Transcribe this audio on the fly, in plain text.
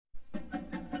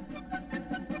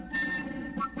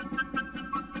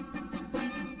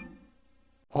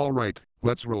Alright,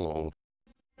 let's roll.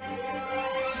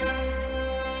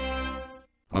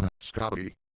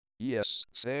 Scotty. Yes,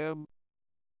 Sam?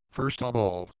 First of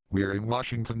all, we're in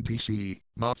Washington, D.C.,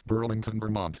 not Burlington,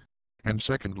 Vermont. And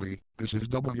secondly, this is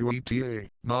WETA,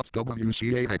 not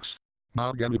WCAX.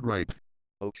 Now get it right.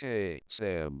 Okay,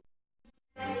 Sam.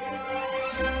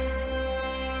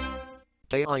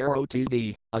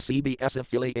 KIRO-TV, a CBS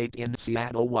affiliate in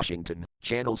Seattle, Washington,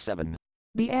 Channel 7.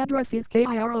 The address is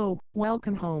KIRO,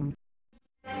 welcome home.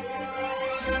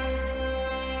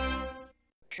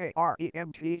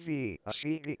 KREM-TV, a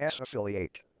CBS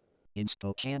affiliate. In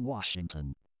Spokane,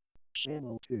 Washington.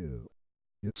 Channel 2.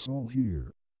 It's all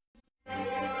here.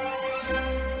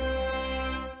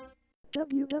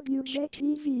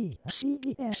 WWJ-TV, a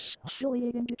CBS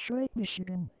affiliate in Detroit,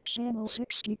 Michigan, Channel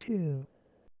 62.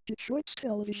 Detroit's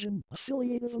television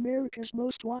affiliate of America's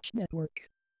Most Watched Network.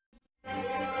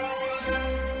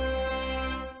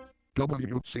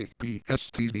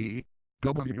 WCBS-TV.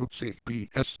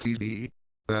 WCBS-TV.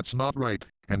 That's not right,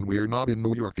 and we're not in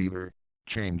New York either.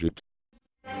 Change it.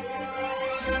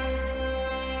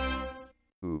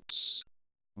 Oops.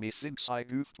 Methinks I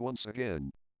goofed once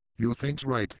again. You think's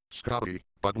right, Scotty,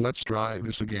 but let's try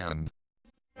this again.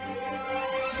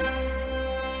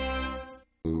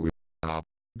 Ooh,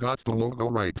 got the logo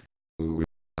right. Ooh,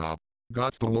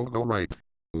 got the logo right.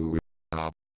 Ooh,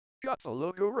 Got the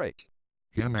logo right.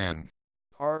 yeah man.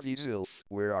 Harvey Zilf,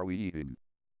 where are we eating?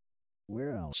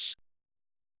 Where else?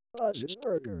 Buzz's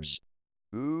Burgers.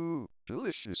 Ooh,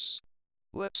 delicious.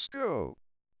 Let's go.